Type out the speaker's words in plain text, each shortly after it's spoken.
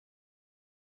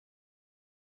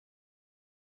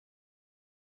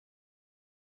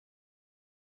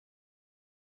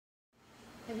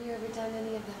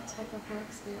type of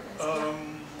works for your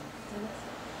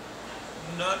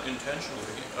Not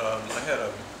intentionally. I had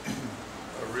a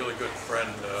really good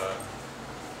friend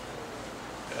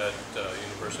at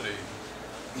university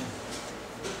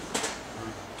who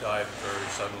died very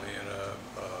suddenly in a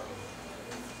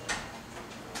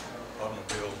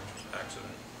automobile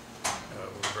accident. We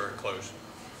were very close.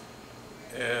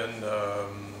 And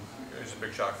it was a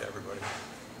big shock to everybody.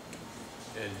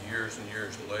 And years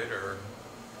later,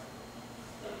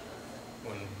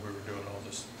 when we were doing all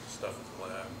this stuff at the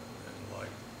lab, and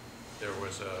like there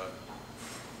was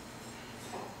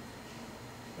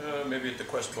maybe at the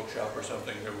Quest bookshop or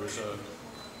something, there was a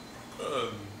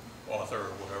author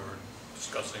or whatever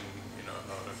discussing, you know,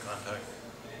 how to contact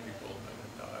people that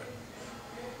had died.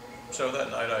 So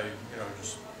that night I, you know,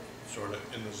 just sort of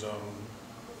in the zone,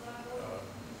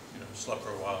 you know, slept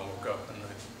for a while and woke up, and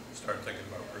I started thinking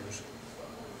about Bruce.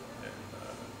 And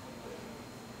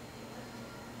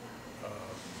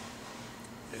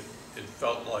it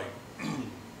felt like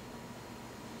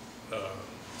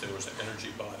there was an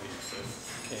energy body that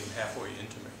came halfway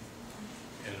into me,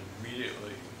 and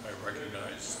immediately I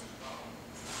recognized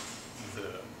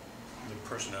the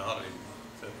personality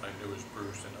that I knew as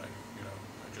Bruce, and I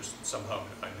just somehow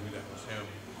I knew that was him,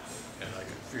 and I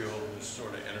could feel this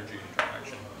sort of energy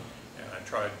interaction, and I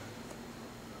tried,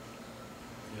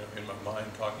 you know, in my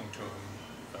mind talking to him,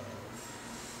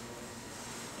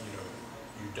 you know,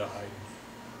 you died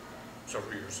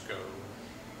several years ago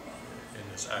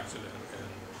in this accident, and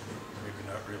maybe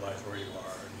not realize where you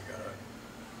are, and you gotta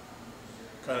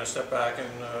kind of step back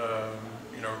and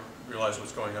you know, realize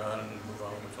what's going on and move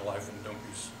on with your life, and don't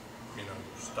be, you know,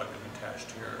 stuck and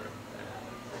attached here, and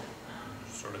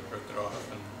sort of drifted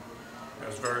off. And I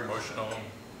was very emotional,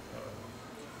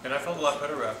 and I felt a lot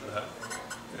better after that.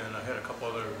 And I had a couple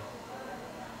other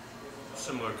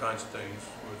similar kinds of things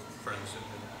with friends that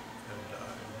had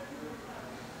died.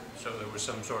 So there was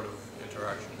some sort of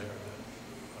interaction there that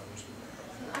I was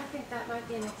aware of. I think that might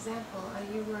be an example.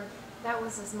 That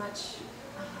was as much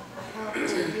a help to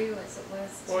you as it was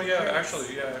to Well, yeah, Bruce.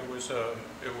 actually, yeah, it was a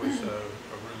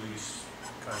release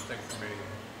kind of thing for me.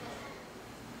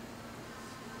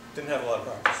 Didn't have a lot of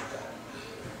practice at that.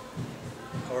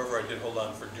 However, I did hold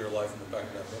on for dear life in the back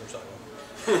of that motorcycle.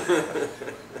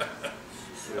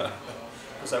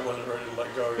 Because I wasn't ready to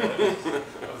let go yet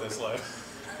of this life.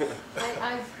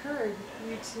 I've heard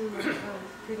you two are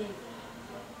pretty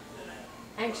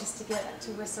anxious to get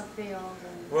to Whistlefield.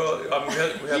 And Well, we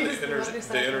had the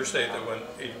motorcycle. interstate that went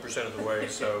 80% of the way,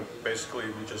 so basically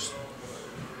we just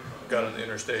got on the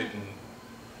interstate and,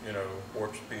 you know,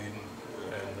 warp speed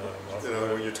and you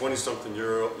know, when you're 20-something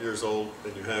years old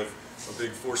and you have a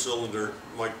big 4-cylinder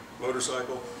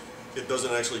motorcycle, it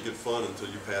doesn't actually get fun until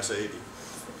you pass 80.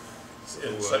 So,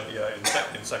 in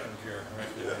second gear,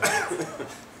 right? Yeah.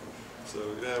 So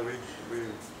yeah, we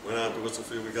went out to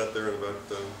Whistlefield. We got there in about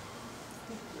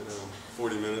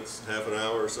 40 minutes, half an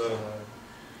hour or so.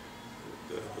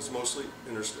 It was mostly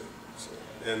interstate, so,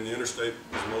 and the interstate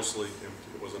was mostly empty.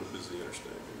 It wasn't a busy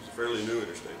interstate. It was a fairly new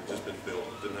interstate. It had just been built.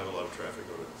 It didn't have a lot of traffic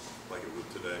on it like it would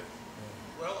today.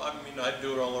 Well, I mean, I'd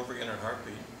do it all over again in a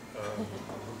heartbeat. We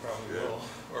probably will,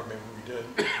 or maybe we did.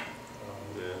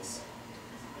 Yes.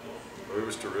 Oh, it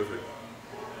was terrific.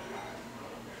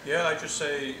 Yeah, I just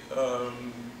say,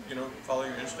 you know, follow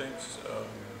your instincts.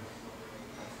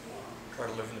 Try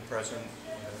to live in the present.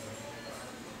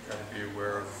 Try to be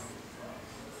aware of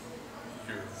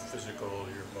your physical,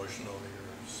 your emotional, your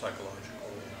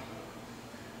psychological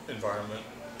environment,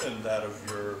 and that of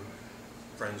your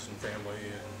friends and family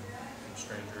and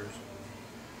strangers,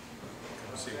 and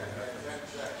kind of see what happens.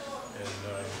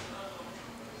 And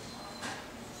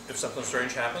if something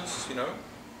strange happens, you know,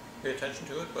 pay attention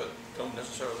to it, but don't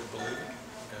necessarily believe it,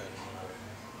 and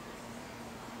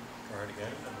try it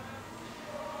again. And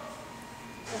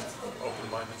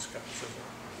open-minded skepticism.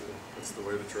 Yeah, that's the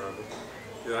way to travel.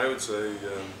 Yeah, I would say, you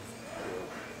know,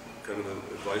 kind of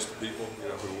advice to people, you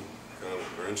know, who kind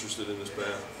of are interested in this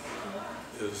path,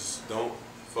 is don't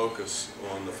focus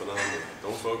on the phenomena.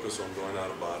 Don't focus on going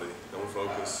out of body. Don't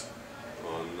focus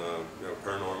on you know,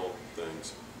 paranormal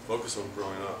things. Focus on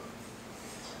growing up.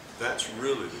 That's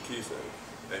really the key thing.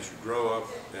 As you grow up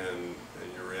and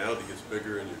your reality gets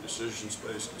bigger and your decision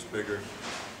space gets bigger,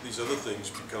 these other things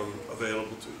become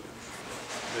available to you.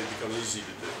 They become easy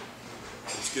to do.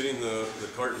 It's getting the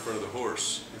cart in front of the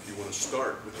horse if you want to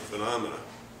start with the phenomena,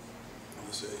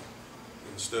 you see,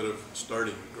 instead of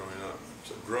starting growing up.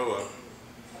 So grow up,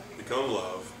 become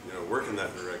love, you know, work in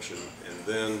that direction, and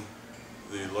then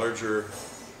the larger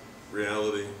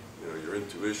reality, you know, your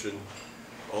intuition,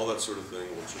 all that sort of thing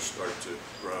will just start to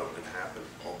grow and happen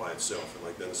all by itself. And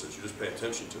like Dennis says, you just pay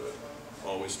attention to it.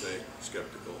 Always stay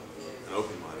skeptical and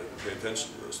open-minded and pay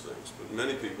attention to those things. But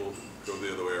many people go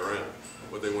the other way around.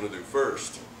 What they want to do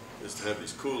first is to have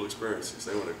these cool experiences.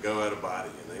 They want to go out of body,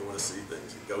 and they want to see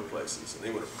things and go places, and they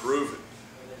want to prove it.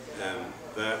 And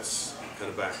that's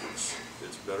kind of backwards.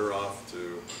 It's better off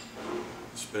to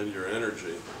spend your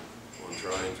energy on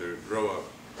trying to grow up,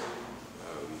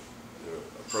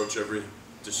 approach every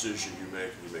decision you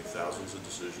make. You make thousands of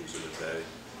decisions in a day.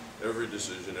 Every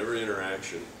decision, every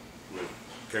interaction with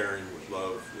caring, with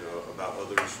love, about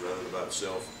others rather than about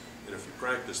self. And if you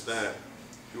practice that,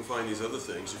 you'll find these other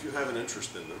things. If you have an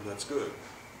interest in them, that's good.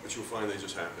 But you'll find they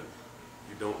just happen.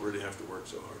 You don't really have to work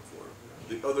so hard for them.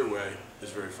 The other way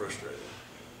is very frustrating.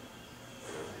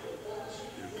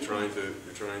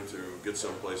 You're trying to get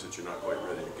someplace that you're not quite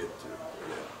ready to get to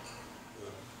yet.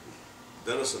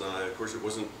 Dennis and I, of course, it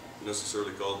wasn't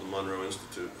necessarily called the Monroe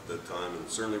Institute at that time, and it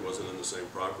certainly wasn't in the same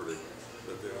property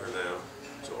that they are now.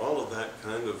 So all of that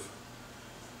kind of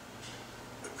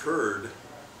occurred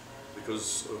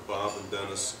because of Bob and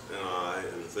Dennis and I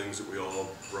and the things that we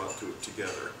all brought to it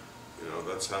together.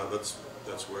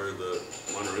 That's where the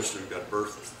Monroe Institute got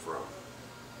birthed from.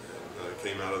 And it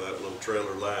came out of that little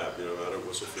trailer lab, out of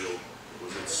Whistlefield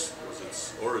was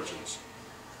its origins.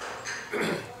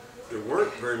 There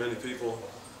weren't very many people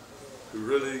who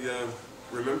really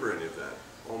remember any of that.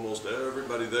 Almost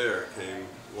everybody there came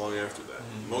long after that.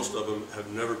 Most of them have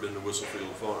never been to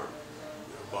Whistlefield Farm.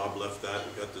 Bob left that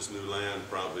and got this new land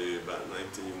probably about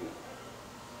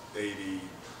 1980,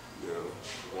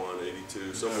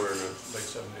 82, somewhere in the late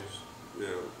 70s.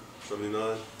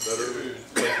 79. Better.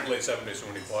 Late 70s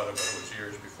when he bought it, but it was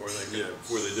years before they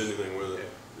before they did anything with it.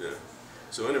 Yeah.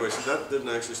 So anyway, so that didn't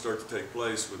actually start to take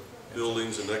place with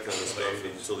buildings and that kind of stuff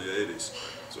until the 80s.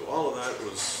 So all of that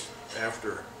was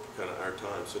after kind of our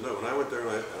time. So no, when I went there and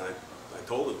I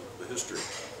told them the history,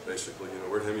 basically,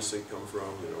 where did Hemi-Sync come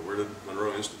from? Where did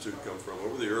Monroe Institute come from?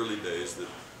 What were the early days that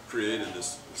created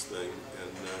this thing?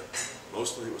 And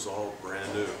mostly it was all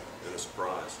brand new and a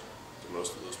surprise to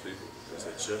most of those people because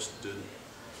they just didn't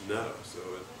know. So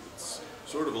it's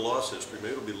sort of a lost history.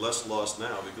 Maybe it'll be less lost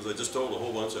now because I just told a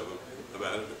whole bunch of them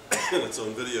about it, and it's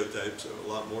on videotape, so a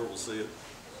lot more will see it.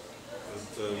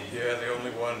 But, yeah, the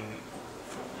only one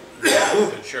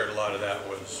that shared a lot of that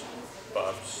was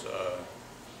Bob's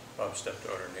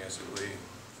stepdaughter, Nancy Lee.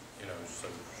 So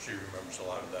she remembers a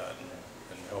lot of that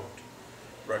and helped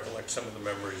recollect some of the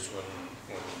memories when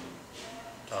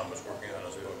Tom was working on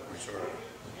his book. We sort of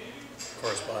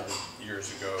corresponded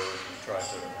years ago and tried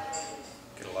to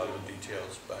get a lot of the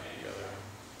details back together.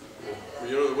 Well,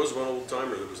 there was one old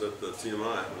timer that was at the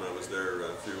TMI when I was there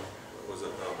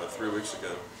about 3 weeks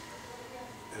ago,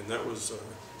 and that was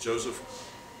Joseph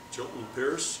Chilton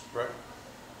Pierce. Right.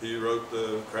 He wrote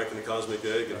Cracking the Cosmic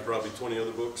Egg and probably 20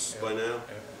 other books by now.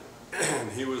 Yeah.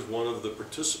 And he was one of the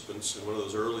participants in one of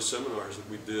those early seminars that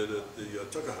we did at the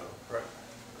Tuckahoe. Right.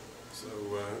 So,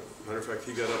 matter of fact,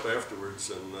 he got up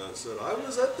afterwards and said, I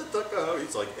was at the Tuckahoe.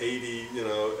 He's like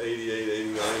 88,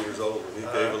 89 years old, and he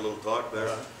gave a little talk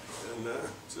there. And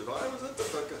said, I was at the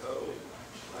Tuckahoe.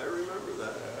 I remember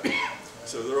that.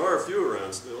 So there are a few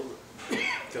around still that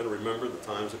kind of remember the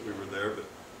times that we were there, but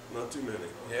not too many.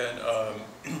 Yeah,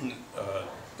 and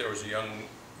there was a young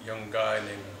guy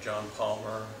named John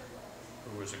Palmer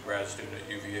who was a grad student at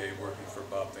UVA working for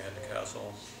Bob Van de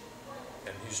Castle,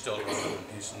 and he's still around.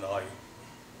 He's now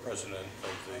president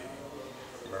of the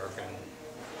American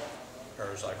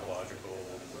Parapsychological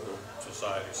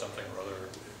Society, something or other.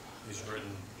 He's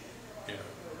written,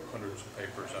 hundreds of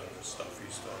papers on this stuff.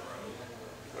 He's still around.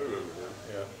 I remember that.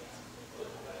 Yeah.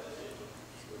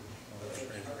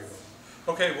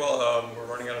 Okay, well, we're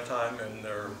running out of time, and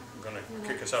they're going to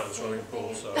kick us out of the swimming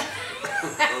pool, so.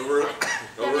 Over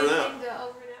and out.